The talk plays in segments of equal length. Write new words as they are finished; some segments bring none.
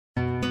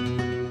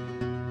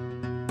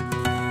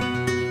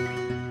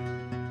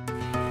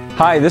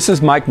Hi, this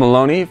is Mike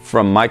Maloney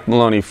from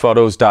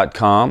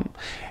MikeMaloneyPhotos.com,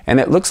 and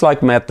it looks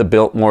like I'm at the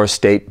Biltmore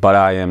Estate, but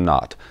I am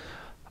not.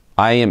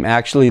 I am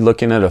actually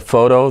looking at a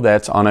photo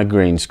that's on a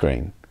green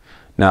screen.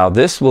 Now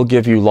this will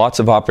give you lots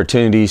of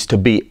opportunities to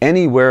be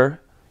anywhere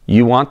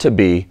you want to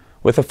be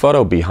with a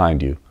photo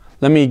behind you.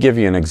 Let me give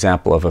you an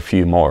example of a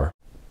few more.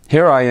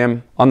 Here I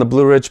am on the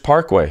Blue Ridge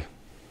Parkway.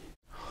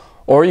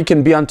 Or you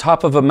can be on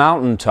top of a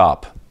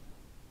mountaintop,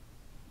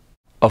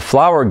 a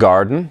flower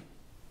garden.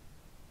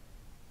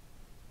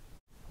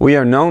 We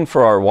are known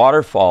for our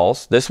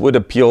waterfalls. This would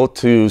appeal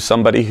to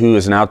somebody who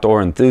is an outdoor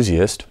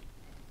enthusiast.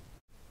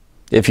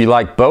 If you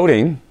like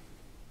boating,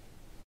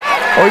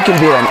 or you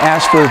can be at an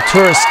Asheville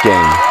tourist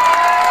game.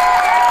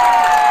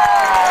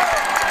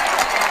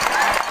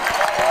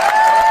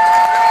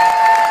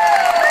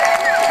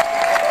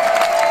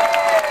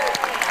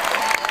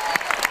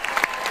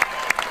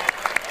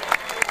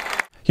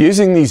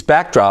 Using these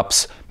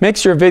backdrops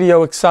makes your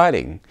video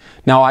exciting.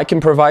 Now I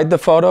can provide the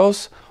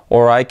photos,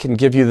 or I can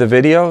give you the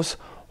videos,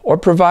 or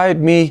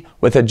provide me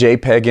with a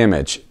JPEG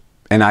image,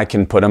 and I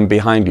can put them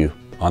behind you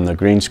on the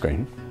green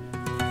screen.